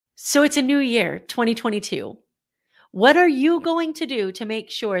So it's a new year, 2022. What are you going to do to make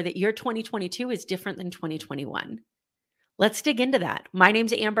sure that your 2022 is different than 2021? Let's dig into that. My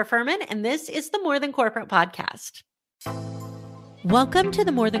name's Amber Furman, and this is the More Than Corporate podcast. Welcome to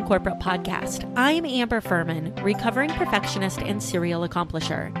the More Than Corporate podcast. I'm Amber Furman, recovering perfectionist and serial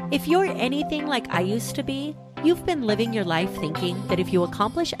accomplisher. If you're anything like I used to be, you've been living your life thinking that if you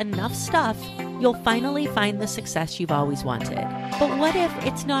accomplish enough stuff, you'll finally find the success you've always wanted. But what if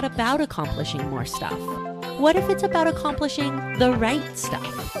it's not about accomplishing more stuff? What if it's about accomplishing the right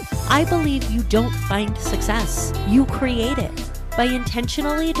stuff? I believe you don't find success, you create it by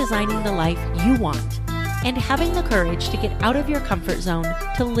intentionally designing the life you want and having the courage to get out of your comfort zone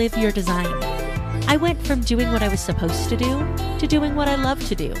to live your design. I went from doing what I was supposed to do to doing what I love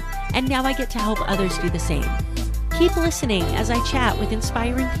to do, and now I get to help others do the same. Keep listening as I chat with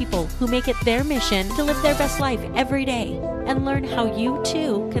inspiring people who make it their mission to live their best life every day and learn how you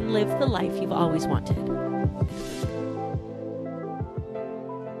too can live the life you've always wanted.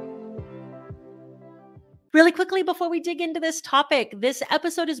 Really quickly, before we dig into this topic, this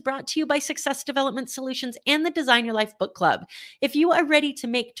episode is brought to you by Success Development Solutions and the Design Your Life Book Club. If you are ready to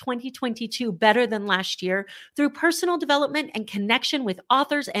make 2022 better than last year through personal development and connection with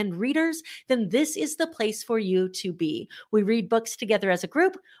authors and readers, then this is the place for you to be. We read books together as a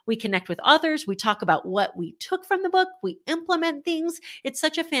group, we connect with authors, we talk about what we took from the book, we implement things. It's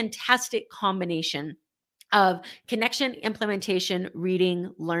such a fantastic combination of connection, implementation,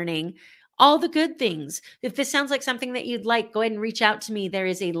 reading, learning, all the good things. If this sounds like something that you'd like, go ahead and reach out to me. There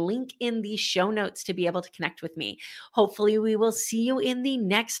is a link in the show notes to be able to connect with me. Hopefully, we will see you in the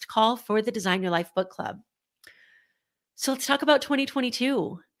next call for the Design Your Life Book Club. So let's talk about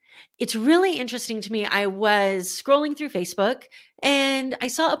 2022. It's really interesting to me. I was scrolling through Facebook and I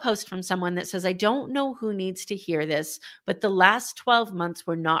saw a post from someone that says, I don't know who needs to hear this, but the last 12 months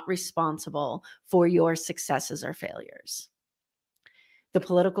were not responsible for your successes or failures. The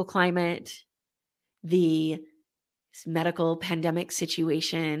political climate, the medical pandemic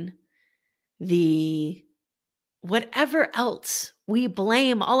situation, the whatever else we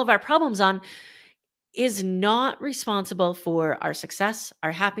blame all of our problems on is not responsible for our success,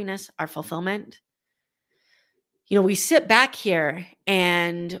 our happiness, our fulfillment. You know, we sit back here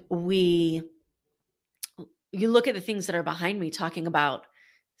and you look at the things that are behind me talking about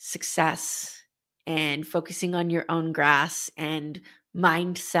success and focusing on your own grass and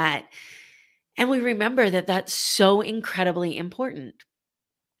mindset. And we remember that that's so incredibly important.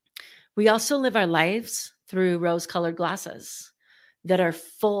 We also live our lives through rose-colored glasses that are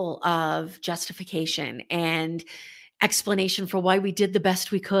full of justification and explanation for why we did the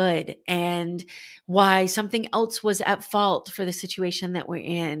best we could and why something else was at fault for the situation that we're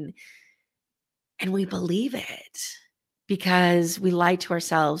in. And we believe it because we lie to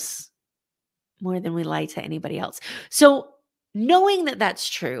ourselves more than we lie to anybody else. So knowing that that's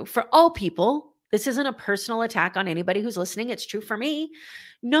true for all people, this isn't a personal attack on anybody who's listening. It's true for me.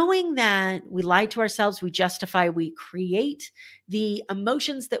 Knowing that we lie to ourselves, we justify, we create the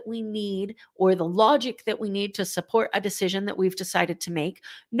emotions that we need or the logic that we need to support a decision that we've decided to make.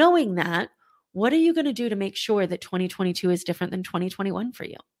 Knowing that, what are you going to do to make sure that 2022 is different than 2021 for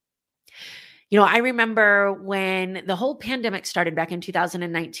you? You know, I remember when the whole pandemic started back in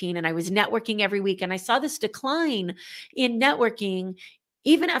 2019 and I was networking every week and I saw this decline in networking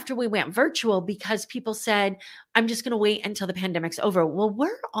even after we went virtual because people said, I'm just going to wait until the pandemic's over. Well,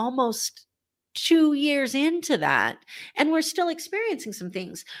 we're almost 2 years into that and we're still experiencing some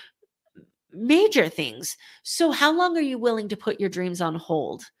things, major things. So how long are you willing to put your dreams on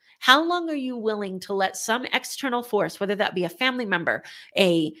hold? How long are you willing to let some external force, whether that be a family member,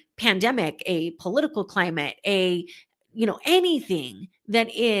 a pandemic, a political climate, anything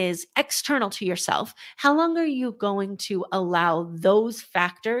that is external to yourself, how long are you going to allow those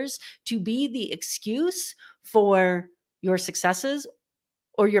factors to be the excuse for your successes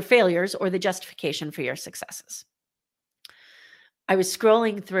or your failures or the justification for your successes? I was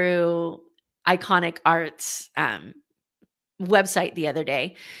scrolling through Iconic Arts website the other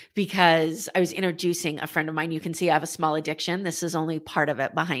day because I was introducing a friend of mine. You can see I have a small addiction. This is only part of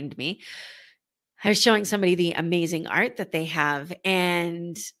it behind me. I was showing somebody the amazing art that they have.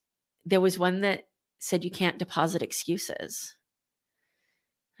 And there was one that said, you can't deposit excuses.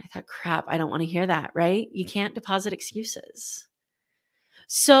 I thought, crap, I don't want to hear that, right? You can't deposit excuses.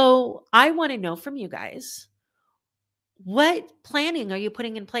 So I want to know from you guys, what planning are you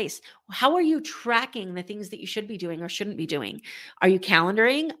putting in place? How are you tracking the things that you should be doing or shouldn't be doing? Are you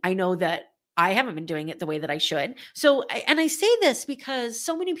calendaring? I know that I haven't been doing it the way that I should. So, and I say this because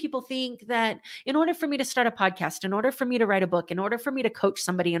so many people think that in order for me to start a podcast, in order for me to write a book, in order for me to coach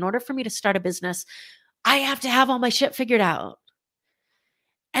somebody, in order for me to start a business, I have to have all my shit figured out.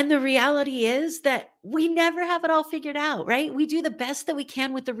 And the reality is that we never have it all figured out, right? We do the best that we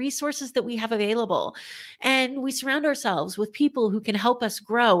can with the resources that we have available. And we surround ourselves with people who can help us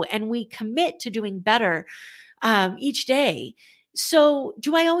grow, and we commit to doing better each day. So,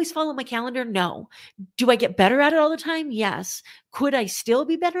 do I always follow my calendar? No. Do I get better at it all the time? Yes. Could I still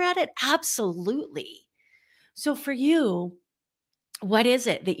be better at it? Absolutely. So, for you, what is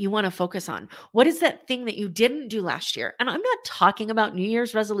it that you want to focus on? What is that thing that you didn't do last year? And I'm not talking about New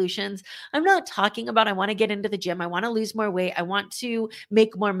Year's resolutions. I'm not talking about I want to get into the gym. I want to lose more weight. I want to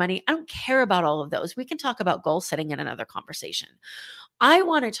make more money. I don't care about all of those. We can talk about goal setting in another conversation. I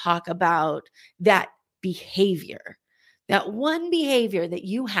want to talk about that behavior, that one behavior that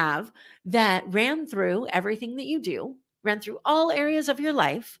you have that ran through everything that you do, ran through all areas of your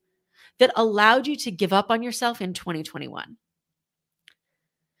life that allowed you to give up on yourself in 2021.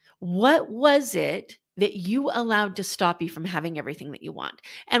 What was it that you allowed to stop you from having everything that you want?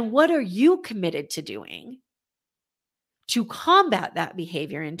 And what are you committed to doing to combat that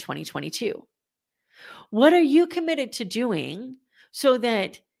behavior in 2022? What are you committed to doing so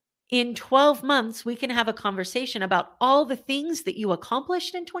that in 12 months we can have a conversation about all the things that you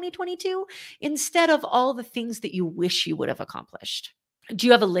accomplished in 2022 instead of all the things that you wish you would have accomplished? Do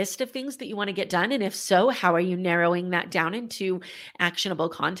you have a list of things that you want to get done? And if so, how are you narrowing that down into actionable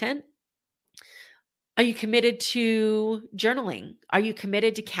content? Are you committed to journaling? Are you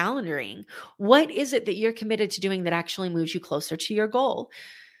committed to calendaring? What is it that you're committed to doing that actually moves you closer to your goal?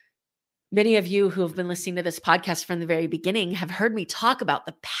 Many of you who have been listening to this podcast from the very beginning have heard me talk about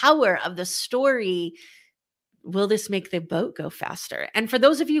the power of the story. Will this make the boat go faster? And for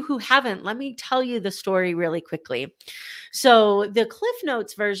those of you who haven't, let me tell you the story really quickly. So, the Cliff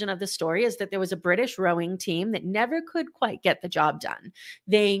Notes version of the story is that there was a British rowing team that never could quite get the job done.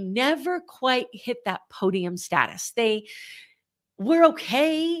 They never quite hit that podium status. They were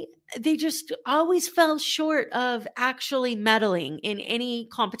okay. They just always fell short of actually medaling in any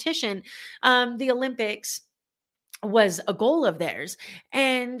competition. The Olympics was a goal of theirs.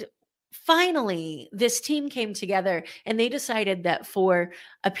 And finally, this team came together and they decided that for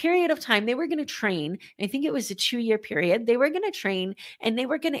a period of time, they were going to train. I think it was a 2-year period. They were going to train and they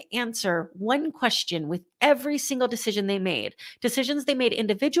were going to answer one question with every single decision they made, decisions they made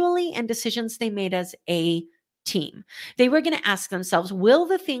individually and decisions they made as a team. They were going to ask themselves, will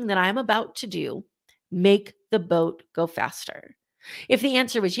the thing that I'm about to do make the boat go faster? If the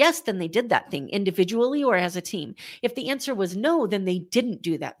answer was yes, then they did that thing individually or as a team. If the answer was no, then they didn't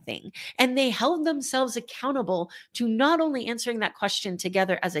do that thing. And they held themselves accountable to not only answering that question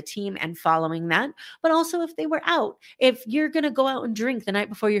together as a team and following that, but also if they were out. If you're going to go out and drink the night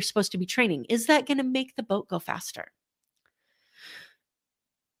before you're supposed to be training, is that going to make the boat go faster?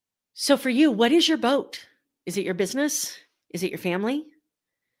 So for you, what is your boat? Is it your business? Is it your family?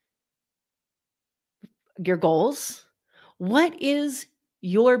 Your goals? What is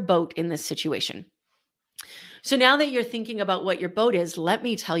your boat in this situation? So now that you're thinking about what your boat is, let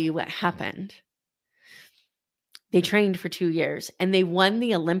me tell you what happened. They trained for 2 years and they won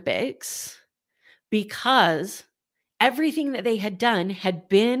the Olympics because everything that they had done had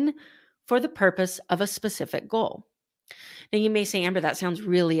been for the purpose of a specific goal. Now you may say, Amber, that sounds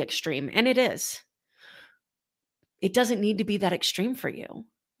really extreme, and it is. It doesn't need to be that extreme for you.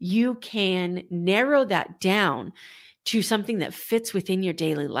 You can narrow that down to something that fits within your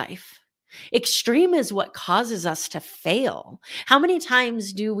daily life. Extreme is what causes us to fail. How many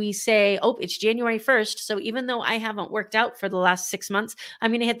times do we say, oh, it's January 1st, so even though I haven't worked out for the last 6 months, I'm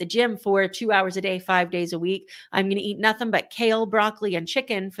going to hit the gym for 2 hours a day, 5 days a week. I'm going to eat nothing but kale, broccoli, and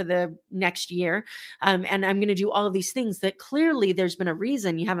chicken for the next year. And I'm going to do all of these things that clearly there's been a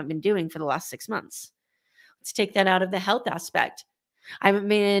reason you haven't been doing for the last 6 months. Let's take that out of the health aspect. I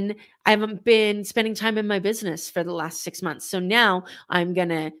haven't been spending time in my business for the last 6 months. So now I'm going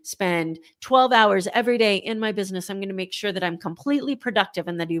to spend 12 hours every day in my business. I'm going to make sure that I'm completely productive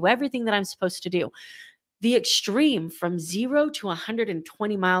and that I do everything that I'm supposed to do. The extreme from 0 to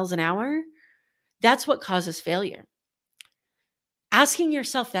 120 miles an hour, that's what causes failure. Asking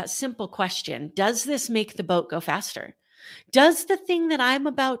yourself that simple question, does this make the boat go faster? Does the thing that I'm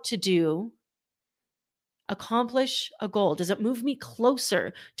about to do accomplish a goal? Does it move me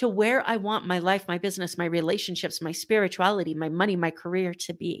closer to where I want my life, my business, my relationships, my spirituality, my money, my career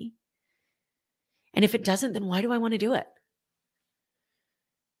to be? And if it doesn't, then why do I want to do it?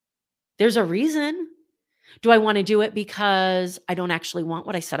 There's a reason. Do I want to do it because I don't actually want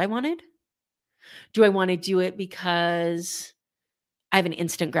what I said I wanted? Do I want to do it because I have an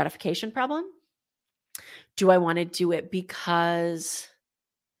instant gratification problem? Do I want to do it because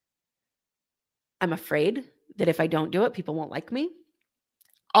I'm afraid that if I don't do it, people won't like me?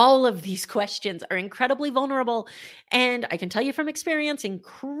 All of these questions are incredibly vulnerable, and I can tell you from experience,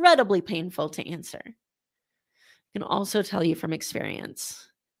 incredibly painful to answer. I can also tell you from experience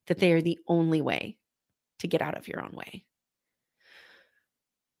that they are the only way to get out of your own way.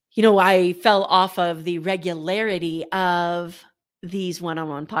 You know, I fell off of the regularity of these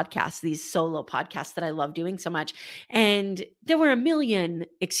one-on-one podcasts, these solo podcasts that I love doing so much. And there were a million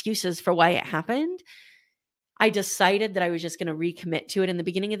excuses for why it happened. I decided that I was just going to recommit to it in the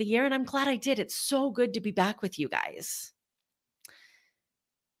beginning of the year, and I'm glad I did. It's so good to be back with you guys.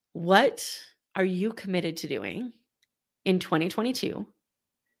 What are you committed to doing in 2022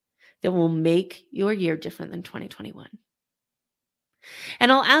 that will make your year different than 2021?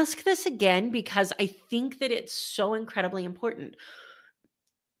 And I'll ask this again because I think that it's so incredibly important.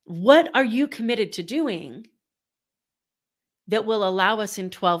 What are you committed to doing that will allow us in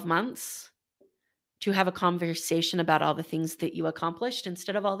 12 months to have a conversation about all the things that you accomplished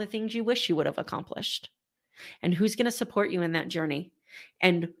instead of all the things you wish you would have accomplished? And who's going to support you in that journey?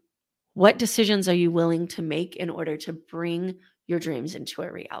 And what decisions are you willing to make in order to bring your dreams into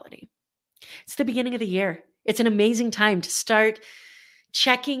a reality? It's the beginning of the year. It's an amazing time to start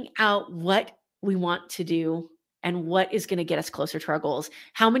checking out what we want to do and what is going to get us closer to our goals.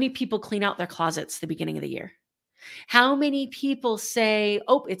 How many people clean out their closets the beginning of the year? How many people say,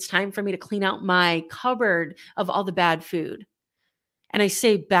 oh, it's time for me to clean out my cupboard of all the bad food? And I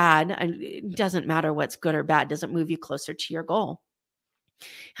say bad, and it doesn't matter what's good or bad, doesn't move you closer to your goal.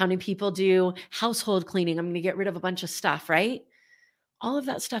 How many people do household cleaning? I'm going to get rid of a bunch of stuff, right? All of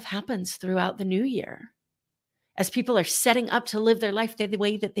that stuff happens throughout the new year as people are setting up to live their life the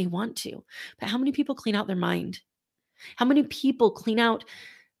way that they want to. But how many people clean out their mind? How many people clean out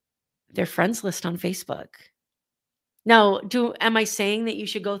their friends list on Facebook? Now, am I saying that you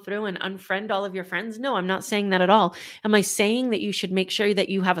should go through and unfriend all of your friends? No, I'm not saying that at all. Am I saying that you should make sure that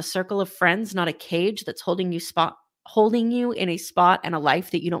you have a circle of friends, not a cage that's holding you in a spot and a life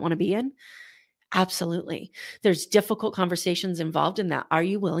that you don't want to be in? Absolutely. There's difficult conversations involved in that. Are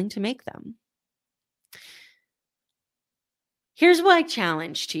you willing to make them? Here's my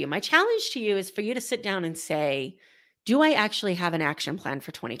challenge to you. My challenge to you is for you to sit down and say, do I actually have an action plan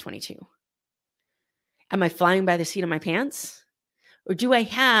for 2022? Am I flying by the seat of my pants? Or do I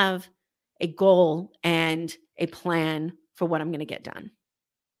have a goal and a plan for what I'm going to get done?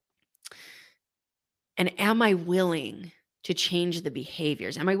 And am I willing to change the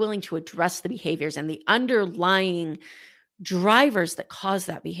behaviors? Am I willing to address the behaviors and the underlying drivers that cause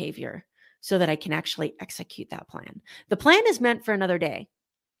that behavior so that I can actually execute that plan? The plan is meant for another day.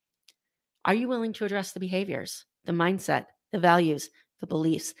 Are you willing to address the behaviors, the mindset, the values, the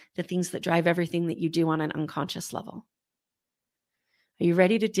beliefs, the things that drive everything that you do on an unconscious level? Are you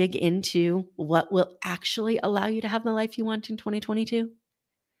ready to dig into what will actually allow you to have the life you want in 2022?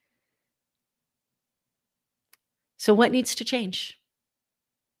 So what needs to change?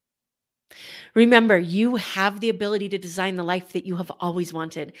 Remember, you have the ability to design the life that you have always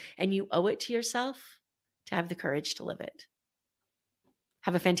wanted, and you owe it to yourself to have the courage to live it.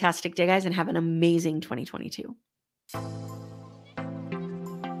 Have a fantastic day, guys, and have an amazing 2022.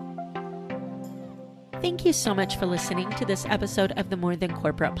 Thank you so much for listening to this episode of the More Than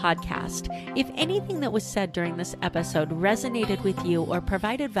Corporate podcast. If anything that was said during this episode resonated with you or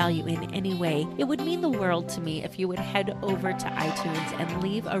provided value in any way, it would mean the world to me if you would head over to iTunes and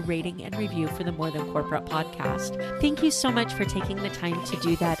leave a rating and review for the More Than Corporate podcast. Thank you so much for taking the time to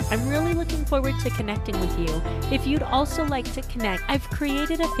do that. I'm really looking forward to connecting with you. If you'd also like to connect, I've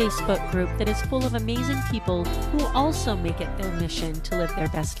created a Facebook group that is full of amazing people who also make it their mission to live their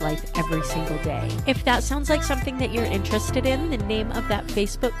best life every single day. If that sounds like something that you're interested in, the name of that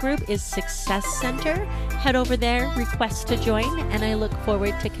Facebook group is Success Center. Head over there, request to join, and I look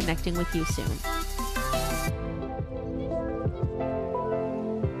forward to connecting with you soon.